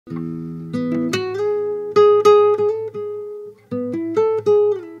Hey,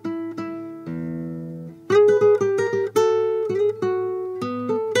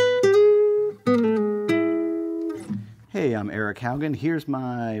 I'm Eric Haugen. Here's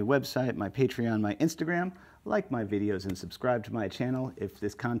my website, my Patreon, my Instagram. Like my videos and subscribe to my channel. If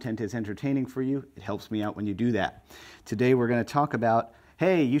this content is entertaining for you, it helps me out when you do that. Today we're going to talk about,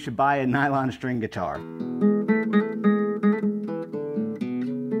 hey, you should buy a nylon string guitar.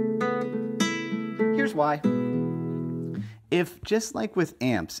 Here's why. If, just like with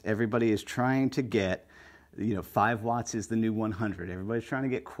amps, everybody is trying to get 5 watts is the new 100. Everybody's trying to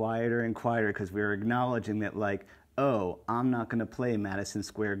get quieter and quieter because we're acknowledging that, like, oh, I'm not going to play Madison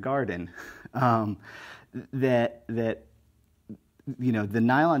Square Garden. The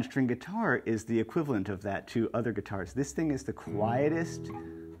nylon string guitar is the equivalent of that to other guitars. This thing is the quietest,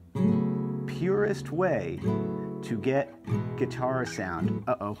 purest way to get guitar sound.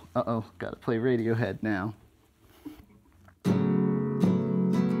 Uh-oh, gotta play Radiohead now.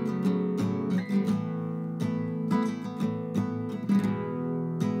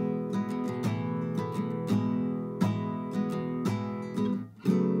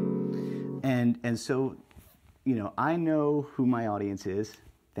 And so, I know who my audience is.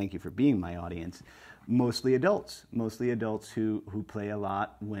 Thank you for being my audience. Mostly adults who play a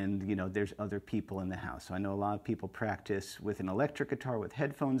lot when, there's other people in the house. So I know a lot of people practice with an electric guitar with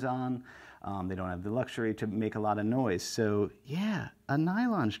headphones on. They don't have the luxury to make a lot of noise. So yeah, a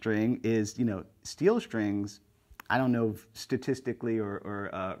nylon string is, steel strings. I don't know statistically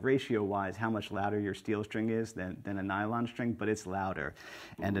or ratio-wise how much louder your steel string is than a nylon string, but it's louder.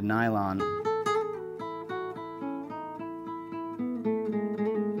 And a nylon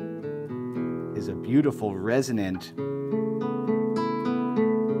is a beautiful resonant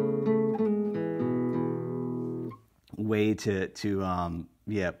way to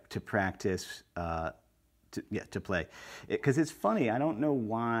practice to play. Because it's funny, I don't know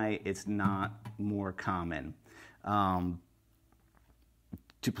why it's not more common to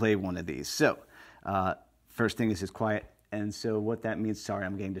play one of these. So first thing is it's quiet, and so what that means, sorry,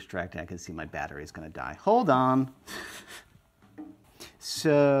 I'm getting distracted. I can see my battery is going to die. Hold on.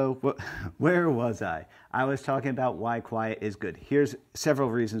 So where was I? I was talking about why quiet is good. Here's several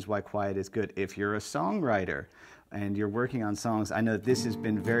reasons why quiet is good. If you're a songwriter and you're working on songs, I know this has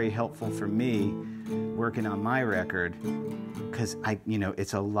been very helpful for me working on my record, because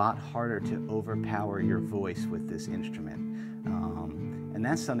it's a lot harder to overpower your voice with this instrument. And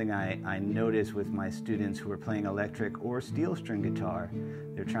that's something I notice with my students who are playing electric or steel string guitar.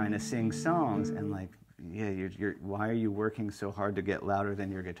 They're trying to sing songs and like, yeah, why are you working so hard to get louder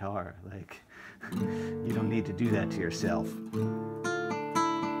than your guitar? Like, you don't need to do that to yourself.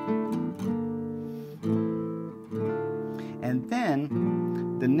 And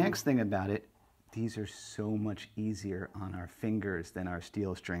then, the next thing about it, these are so much easier on our fingers than our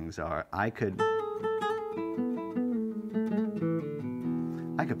steel strings are. I could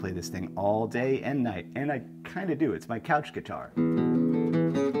play this thing all day and night, and I kind of do. It's my couch guitar.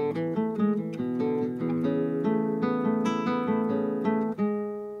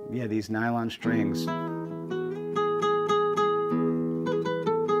 Yeah, these nylon strings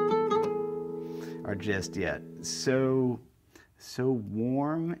are just, so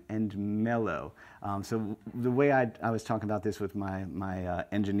warm and mellow. So the way I was talking about this with my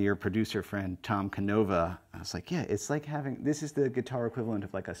engineer producer friend Tom Canova, I was like, yeah, it's like this is the guitar equivalent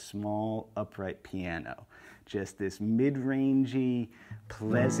of like a small upright piano. Just this mid-rangey,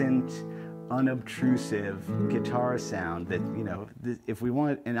 pleasant, unobtrusive guitar sound that, if we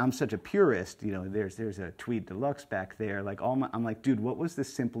want, and I'm such a purist, there's a Tweed Deluxe back there, like I'm like, dude, what was the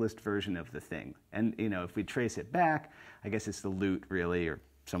simplest version of the thing? And, if we trace it back, I guess it's the lute really, or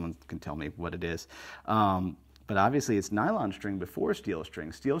someone can tell me what it is. But obviously it's nylon string before steel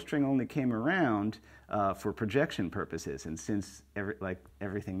string. Steel string only came around for projection purposes, and since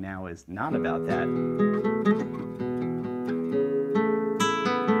everything now is not about that,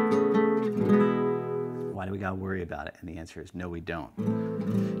 why do we gotta worry about it? And the answer is no, we don't.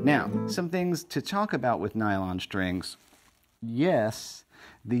 Now, some things to talk about with nylon strings. Yes,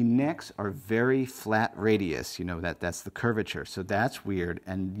 the necks are very flat radius, that's the curvature, so that's weird.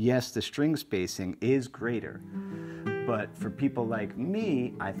 And yes, the string spacing is greater, but for people like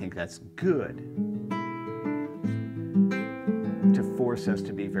me, I think that's good to force us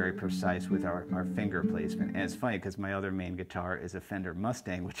to be very precise with our finger placement. And it's funny because my other main guitar is a Fender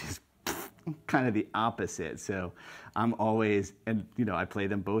Mustang, which is kind of the opposite. So I'm always, and I play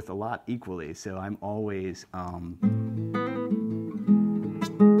them both a lot equally, so I'm always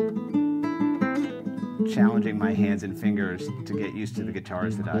challenging my hands and fingers to get used to the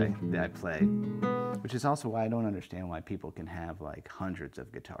guitars that I play, which is also why I don't understand why people can have like hundreds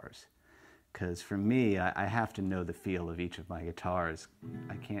of guitars. Because for me, I have to know the feel of each of my guitars.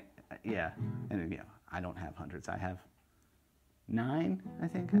 I can't, yeah, and you know, I don't have hundreds. I have 9, I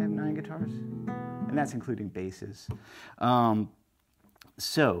think. I have 9 guitars, and that's including basses.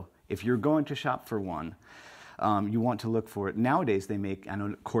 So if you're going to shop for one, you want to look for it. Nowadays they make, I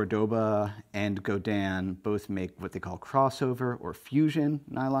know Cordoba and Godin both make what they call crossover or fusion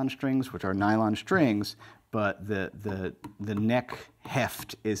nylon strings, which are nylon strings, but the neck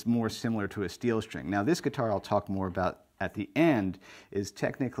heft is more similar to a steel string. Now this guitar I'll talk more about at the end is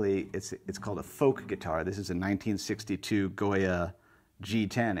technically, it's called a folk guitar. This is a 1962 Goya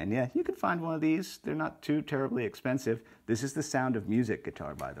G10, and yeah, you can find one of these. They're not too terribly expensive. This is the Sound of Music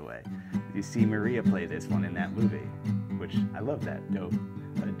guitar, by the way. You see Maria play this one in that movie, which I love that. Do,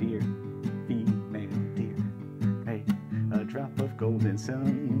 a dear, female dear, hey, a drop of golden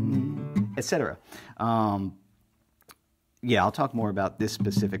sun, etc. Yeah, I'll talk more about this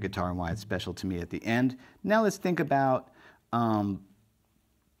specific guitar and why it's special to me at the end. Now let's think about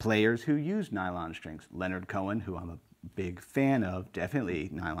players who use nylon strings. Leonard Cohen, who I'm a big fan of, definitely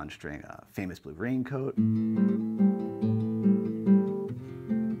nylon string, Famous Blue Raincoat.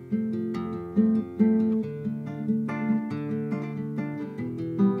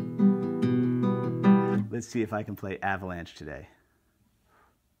 Let's see if I can play Avalanche today.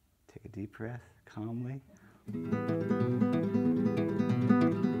 Take a deep breath, calmly.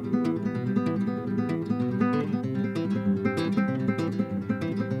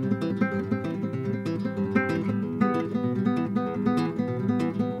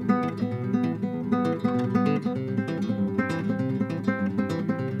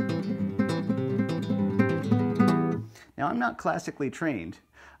 Now, I'm not classically trained,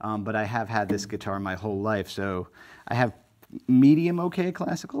 but I have had this guitar my whole life, so I have medium okay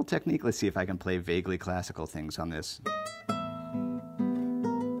classical technique. Let's see if I can play vaguely classical things on this.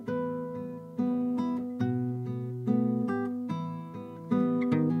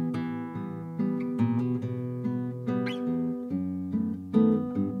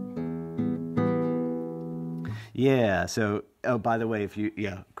 Yeah, so, oh, by the way,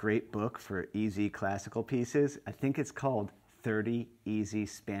 great book for easy classical pieces. I think it's called 30 Easy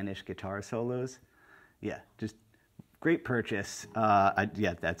Spanish Guitar Solos. Yeah, just great purchase.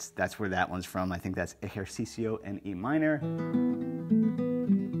 Yeah, that's where that one's from. I think that's Ejercicio in E minor.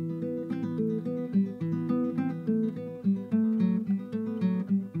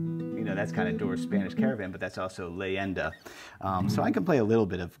 You know, that's kind of Doors' Spanish Caravan, but that's also Leyenda. So I can play a little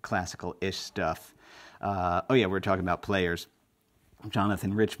bit of classical-ish stuff. Oh yeah, we're talking about players.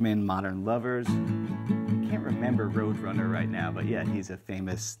 Jonathan Richman, Modern Lovers. I can't remember Roadrunner right now, but yeah, he's a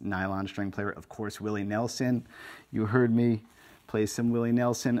famous nylon string player. Of course, Willie Nelson. You heard me play some Willie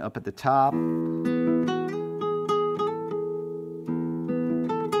Nelson up at the top.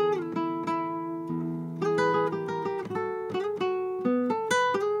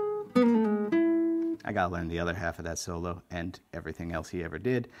 I gotta learn the other half of that solo and everything else he ever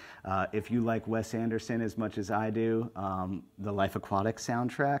did. If you like Wes Anderson as much as I do, the Life Aquatic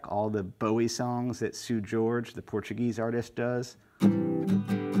soundtrack, all the Bowie songs that Sue George, the Portuguese artist, does.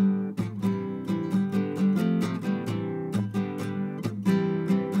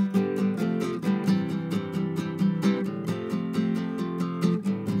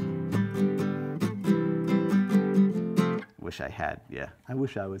 Wish I had, yeah. I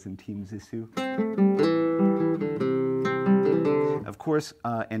wish I was in Team Zissou. Of course,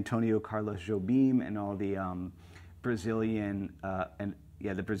 Antonio Carlos Jobim and all the Brazilian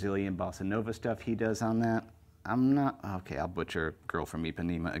the Brazilian bossa nova stuff he does on that. I'm not okay. I'll butcher "Girl from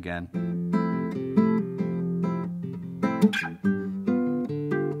Ipanema" again.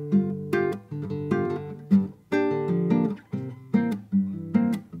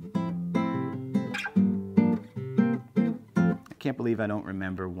 I can't believe I don't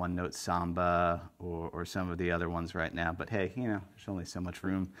remember One Note Samba or some of the other ones right now, but hey, you know, there's only so much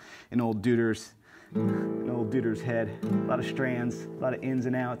room in old Duder's head. A lot of strands, a lot of ins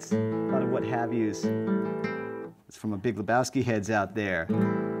and outs, a lot of what have yous. It's from a Big Lebowski heads out there.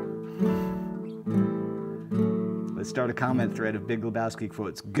 Let's start a comment thread of Big Lebowski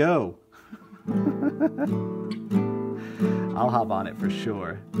quotes. Go! I'll hop on it for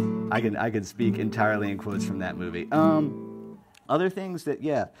sure. I can speak entirely in quotes from that movie. Other things that,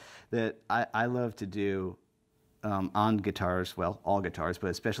 yeah, that I love to do on guitars, well, all guitars, but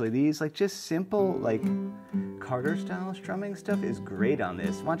especially these, like just simple, like Carter-style strumming stuff is great on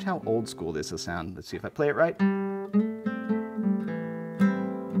this. Watch how old school this will sound. Let's see if I play it right.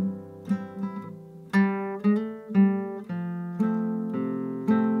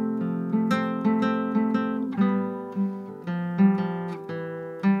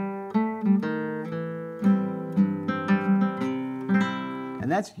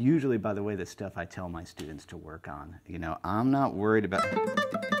 that's usually, by the way, the stuff I tell my students to work on. You know, I'm not worried about...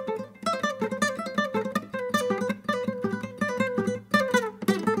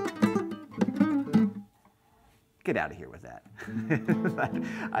 Get out of here with that.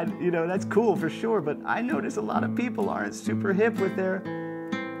 You know, that's cool for sure, but I notice a lot of people aren't super hip with their...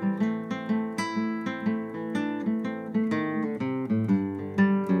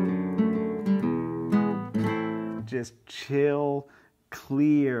 Just chill,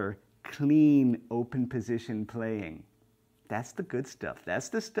 clear, clean, open position playing. That's the good stuff. That's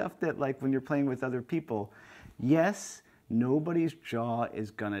the stuff that, like, when you're playing with other people, yes, nobody's jaw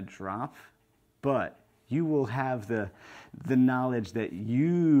is gonna drop, but you will have the knowledge that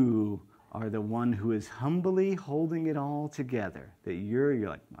you are the one who is humbly holding it all together. That you're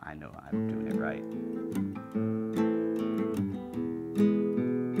like, I know I'm doing it right.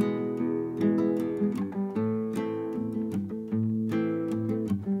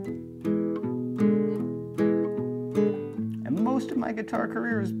 And most of my guitar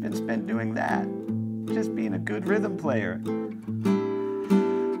career has been spent doing that. Just being a good rhythm player.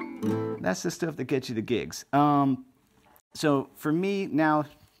 That's the stuff that gets you the gigs. So for me now,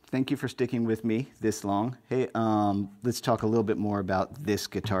 thank you for sticking with me this long. Hey, let's talk a little bit more about this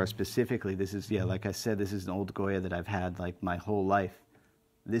guitar specifically. This is, yeah, like I said, this is an old Goya that I've had like my whole life.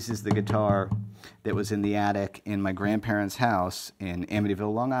 This is the guitar that was in the attic in my grandparents' house in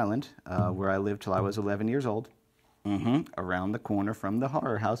Amityville, Long Island, where I lived till I was 11 years old. Around the corner from the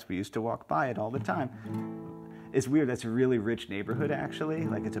horror house. We used to walk by it all the time. It's weird, that's a really rich neighborhood actually,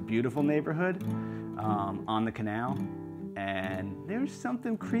 like it's a beautiful neighborhood on the canal, and there's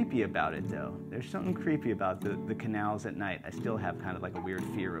something creepy about it though. There's something creepy about the canals at night. I still have kind of like a weird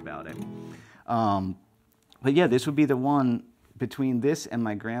fear about it. But yeah, this would be the one between this and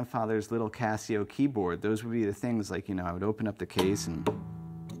my grandfather's little Casio keyboard. Those would be the things, like, you know, I would open up the case and...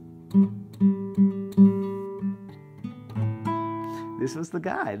 This was the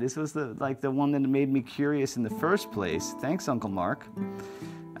guy. This was the one that made me curious in the first place. Thanks, Uncle Mark.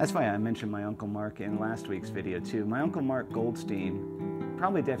 That's why I mentioned my Uncle Mark in last week's video too. My Uncle Mark Goldstein,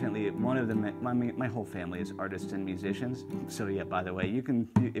 probably definitely one of them. My whole family is artists and musicians. So yeah, by the way, you can,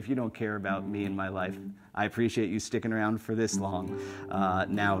 if you don't care about me and my life, I appreciate you sticking around for this long.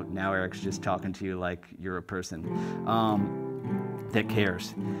 Now Eric's just talking to you like you're a person that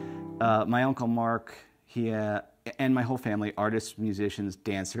cares. My Uncle Mark, he. And my whole family, artists, musicians,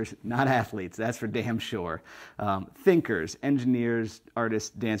 dancers, not athletes, that's for damn sure. Thinkers, engineers,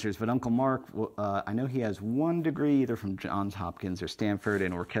 artists, dancers. But Uncle Mark, I know he has 1 degree either from Johns Hopkins or Stanford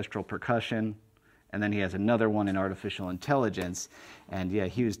in orchestral percussion, and then he has another one in artificial intelligence. And yeah,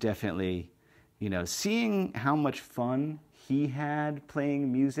 he was definitely, you know, seeing how much fun he had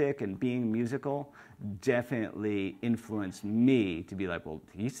playing music and being musical definitely influenced me to be like, well,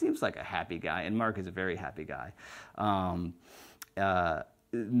 he seems like a happy guy, and Mark is a very happy guy. It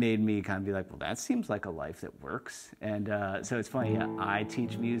made me kind of be like, well, that seems like a life that works. And so it's funny, yeah, I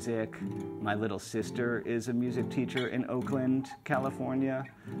teach music. My little sister is a music teacher in Oakland, California.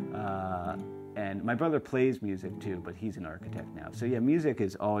 And my brother plays music too, but he's an architect now. So yeah, music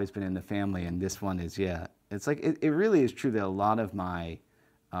has always been in the family, and this one is, yeah, it's like, it really is true that a lot of my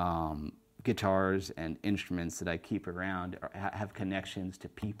guitars and instruments that I keep around have connections to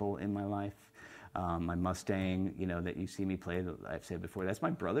people in my life. My Mustang, you know, that you see me play, that I've said before, that's my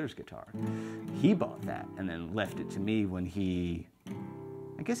brother's guitar. He bought that and then left it to me when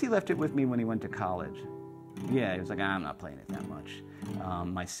I guess he left it with me when he went to college. Yeah, he was like, I'm not playing it that much.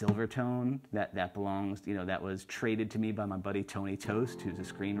 My Silvertone, that belongs, you know, that was traded to me by my buddy Tony Toast, who's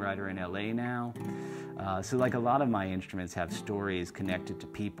a screenwriter in LA now. So like a lot of my instruments have stories connected to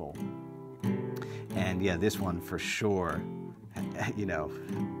people. And yeah, this one for sure, you know,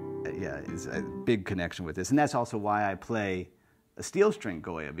 yeah, is a big connection with this. And that's also why I play a steel string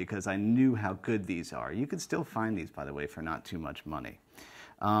Goya, because I knew how good these are. You can still find these, by the way, for not too much money.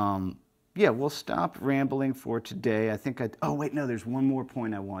 Yeah, we'll stop rambling for today. I think oh wait, no, there's one more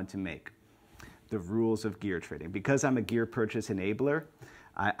point I wanted to make. The rules of gear trading. Because I'm a gear purchase enabler,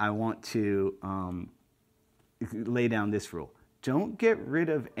 I want to lay down this rule. Don't get rid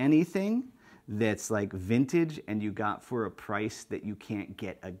of anything that's like vintage and you got for a price that you can't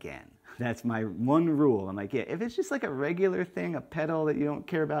get again. That's my one rule. I'm like, yeah, if it's just like a regular thing, a pedal that you don't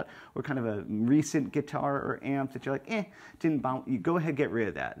care about, or kind of a recent guitar or amp that you're like, didn't bounce, you go ahead, get rid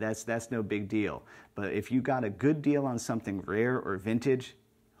of that. That's no big deal. But if you got a good deal on something rare or vintage,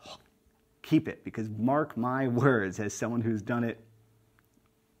 keep it, because mark my words, as someone who's done it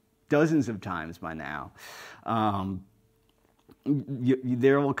dozens of times by now,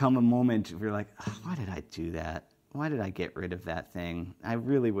 there will come a moment where you're like, oh, why did I do that? why did I get rid of that thing? I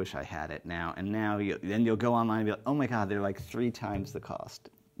really wish I had it now. And now then you'll go online and be like, oh my God, they're like 3 times the cost.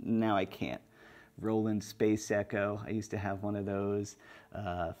 Now I can't. Roland Space Echo, I used to have one of those.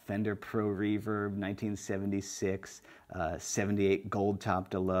 Fender Pro Reverb, 1976, 78 Gold Top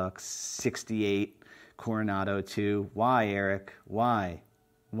Deluxe, 68 Coronado 2. Why, Eric? Why?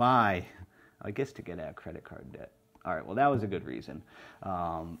 Why? I guess to get out of credit card debt. All right, well, that was a good reason.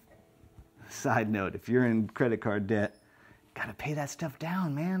 Side note, if you're in credit card debt, gotta pay that stuff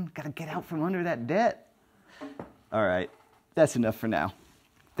down, man. Gotta get out from under that debt. All right, that's enough for now.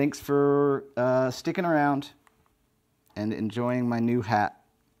 Thanks for sticking around and enjoying my new hat.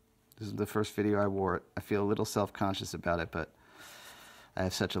 This is the first video I wore it. I feel a little self-conscious about it, but I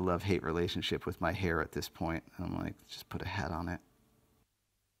have such a love-hate relationship with my hair at this point. I'm like, just put a hat on it.